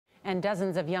And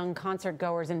dozens of young concert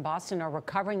goers in Boston are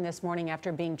recovering this morning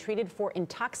after being treated for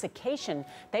intoxication.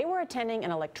 They were attending an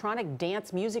electronic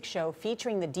dance music show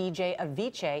featuring the DJ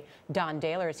Avicii.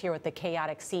 Dahler is here with the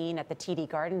chaotic scene at the TD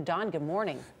Garden. Don, good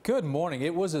morning. Good morning.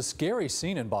 It was a scary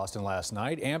scene in Boston last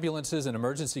night. Ambulances and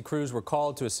emergency crews were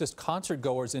called to assist concert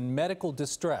goers in medical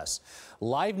distress.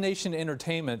 Live Nation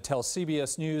Entertainment tells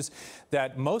CBS News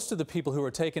that most of the people who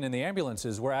were taken in the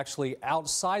ambulances were actually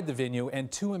outside the venue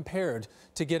and too impaired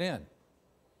to get in.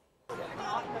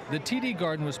 The TD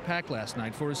Garden was packed last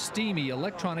night for a steamy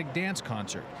electronic dance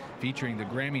concert featuring the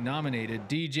Grammy-nominated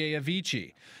DJ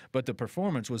Avicii. But the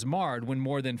performance was marred when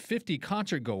more than 50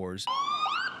 concertgoers,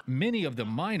 many of them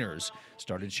minors,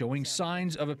 started showing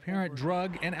signs of apparent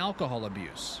drug and alcohol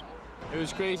abuse. It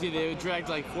was crazy. They dragged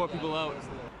like 4 people out.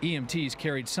 EMTs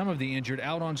carried some of the injured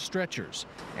out on stretchers.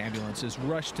 Ambulances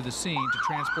rushed to the scene to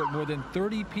transport more than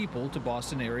 30 people to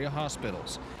Boston area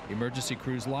hospitals. Emergency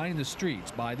crews lined the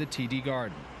streets by the TD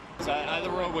Garden. So I had the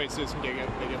roadway so they get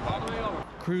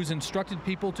Crews instructed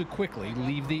people to quickly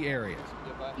leave the area.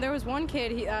 There was one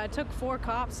kid, he took 4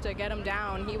 cops to get him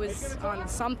down. He was on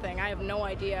something, I have no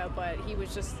idea, but he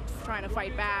was just trying to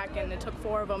fight back, and it took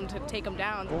 4 of them to take him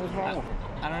down. What was wrong?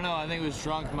 I don't know. I think it was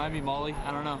drunk. Might be Molly.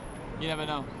 I don't know. You never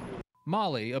know.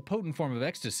 Molly, a potent form of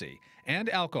ecstasy, and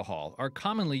alcohol are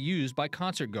commonly used by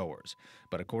concertgoers.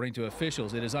 But according to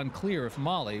officials, it is unclear if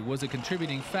Molly was a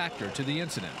contributing factor to the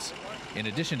incidents. In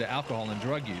addition to alcohol and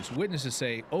drug use, witnesses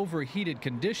say overheated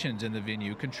conditions in the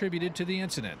venue contributed to the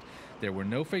incident. There were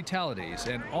no fatalities,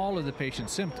 and all of the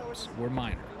patient's symptoms were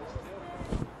minor.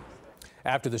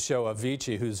 After the show,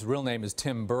 Avicii, whose real name is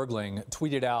Tim Bergling,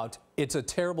 tweeted out, "It's a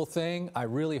terrible thing. I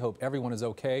really hope everyone is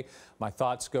okay. My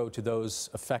thoughts go to those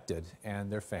affected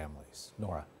and their families."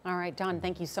 Nora. All right, Don,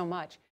 thank you so much.